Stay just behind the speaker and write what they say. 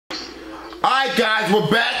Alright guys, we're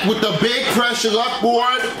back with the big pressure luck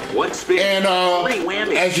board. One spin,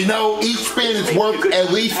 and as you know, each spin is worth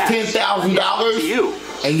at least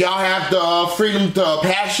 $10,000. And y'all have the freedom to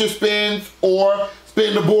pass your spins or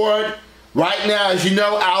spin the board. Right now, as you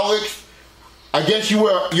know, Alex, I guess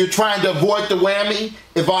you're trying to avoid the whammy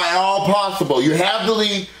if at all possible. You have the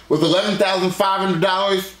lead with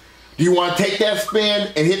 $11,500. Do you want to take that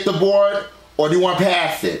spin and hit the board, or do you want to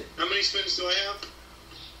pass it? How many spins do I have?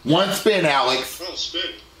 One spin, Alex. Oh,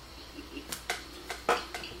 spin.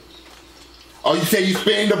 Oh, you say you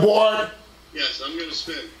spinning the board? Yes, I'm going to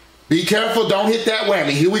spin. Be careful, don't hit that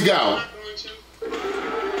whammy. Here we go. I'm not going to.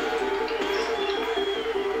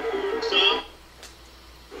 Stop.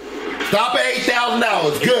 Stop at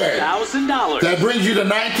 $8,000. Good. $8,000. That brings you to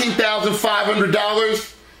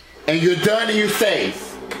 $19,500, and you're done and you're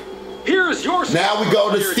safe. Here's your now we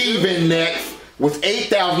go to Steven next with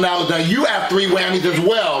 $8,000. Now you have 3 whammies as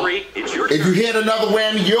well. If you hit another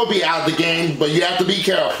whammy, you'll be out of the game, but you have to be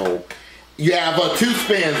careful. You have 2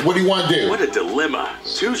 spins. What do you want to do? What a dilemma.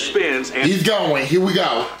 2 spins and... He's going. Here we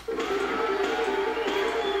go.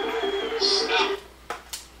 Stop.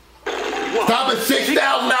 Stop at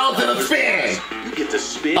 $6,000 in a spin. You get to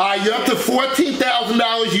spin. You're up to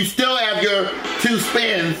 $14,000. You still have your 2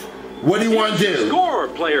 spins. What do you want to do? Score,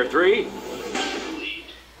 player 3.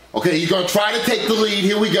 Okay, he's going to try to take the lead.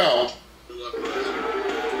 Here we go.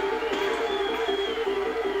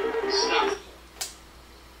 Stop.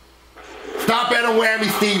 Stop at a whammy,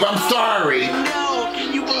 Steve. I'm sorry. No,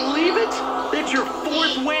 can you believe it? That's your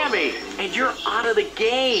 4th whammy, and you're out of the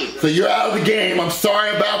game. So you're out of the game. I'm sorry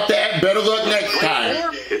about that. Better luck next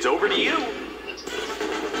time. It's over to you.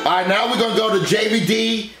 All right, now we're going to go to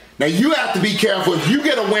JVD. Now you have to be careful. If you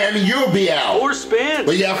get a whammy, you'll be out. 4 spins.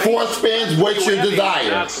 But you have 4 spins. What's your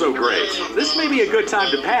desire? Not so great. This may be a good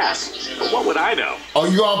time to pass, but what would I know? Oh,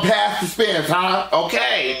 you're going to pass the spins, huh?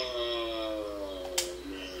 Okay.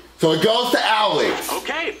 So it goes to Alex.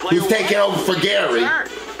 Okay, who's taking over for Gary. All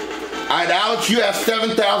right, Alex, you have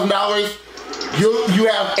 $7,000. You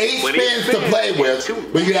have 8 spins to play with,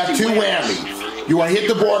 but you have 2 whammies. You want to hit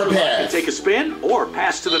the board or pass? Take a spin or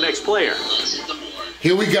pass to the next player.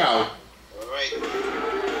 Here we go. All right.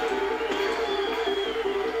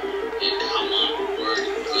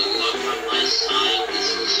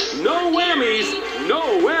 No whammies, no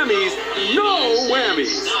whammies, no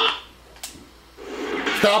whammies.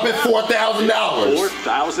 Stop at $4,000.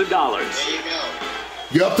 $4,000. There you go.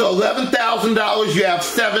 You're up to $11,000. You have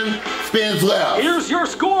 7 spins left. Here's your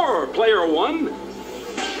score, player 1.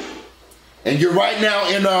 And you're right now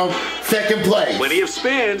in second place. Plenty of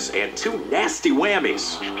spins and 2 nasty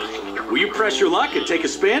whammies. Will you press your luck and take a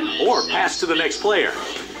spin or pass to the next player?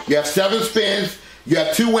 You have 7 spins, you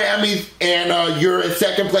have 2 whammies, and you're in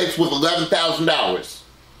second place with $11,000.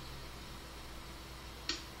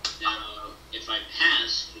 Now, if I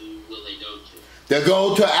pass, who will they go to? They'll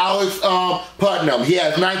go to Alex Putnam. He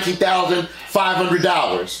has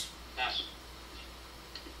 $19,500. Pass.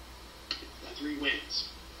 Got 3 wins.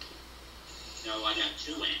 No, I got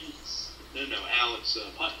 2 whammies. No, Alex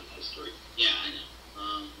Putnam has 3. Yeah, I know.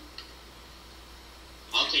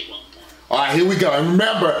 I'll take 1 more. All right, here we go. And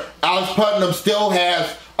remember, Alex Putnam still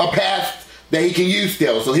has a pass that he can use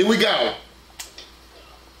still. So here we go.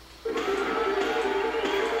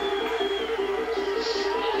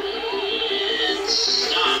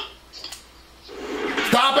 Stop.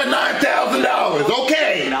 Stop at $9,000.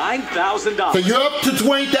 Okay. $9,000. So you're up to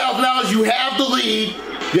 $20,000. You have the lead.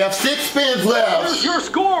 You have 6 spins left. Here's your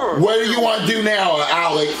score. What do you want to do now,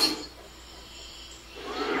 Alex?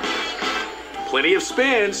 Plenty of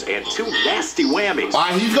spins and 2 nasty whammies. All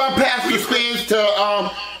right, he's going to pass the spins to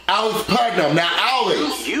Alex Putnam. Now,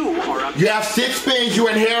 Alex, You are up. you have 6 spins you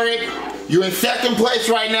inherit. You're in second place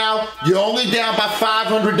right now. You're only down by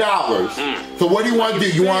 $500. So what do you want to do?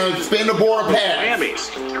 You want to spin the board or pass? Whammies.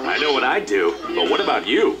 I know what I'd do, but what about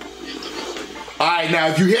you? All right, now,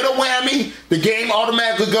 if you hit a whammy, the game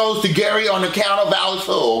automatically goes to Gary on the count of Alex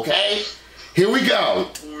Hull, okay? Here we go.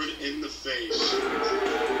 Board in the face.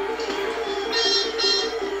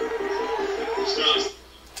 Stop.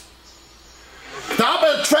 Stop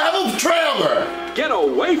at a travel trailer. Get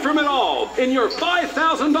away from it all in your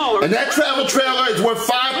 $5,000. And that travel trailer is worth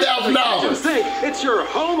 $5,000. Think it's your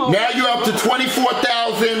home. Now you're up to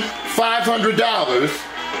 $24,500.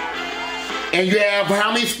 And you have,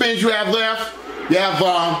 how many spins you have left? You have,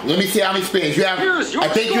 let me see how many spins. You have, I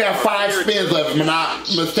think you have 5 spins left, if I'm not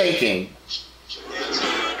mistaken.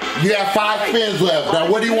 You have 5 spins left. Now,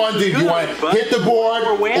 what do you want to do? Do you want to hit the board,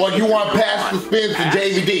 or do you want to pass the spins to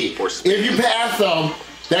JVD? If you pass them,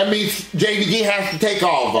 that means JVD has to take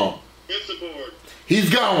all of them. Hit the board. He's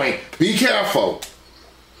going. Be careful.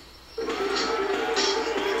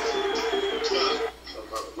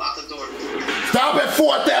 Lock the door. Stop at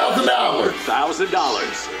 $4,000.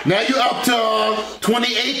 $1,000. Now you're up to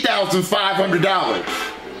 $28,500.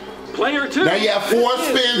 Player 2. Now you have 4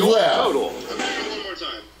 spins Your left. total. One more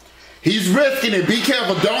time. He's risking it. Be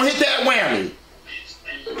careful. Don't hit that whammy.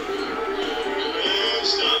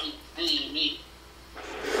 Stop.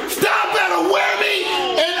 Stop at a whammy,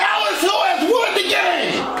 and Alex Who has won the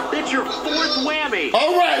game. It's your 4th whammy.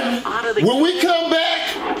 All right. When we come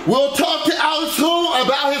back, we'll talk to Alex Who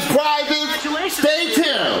about his prizes. Congratulations. Stay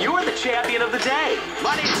tuned. You're the champion of the day.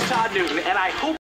 My name's Todd Newton, and I hope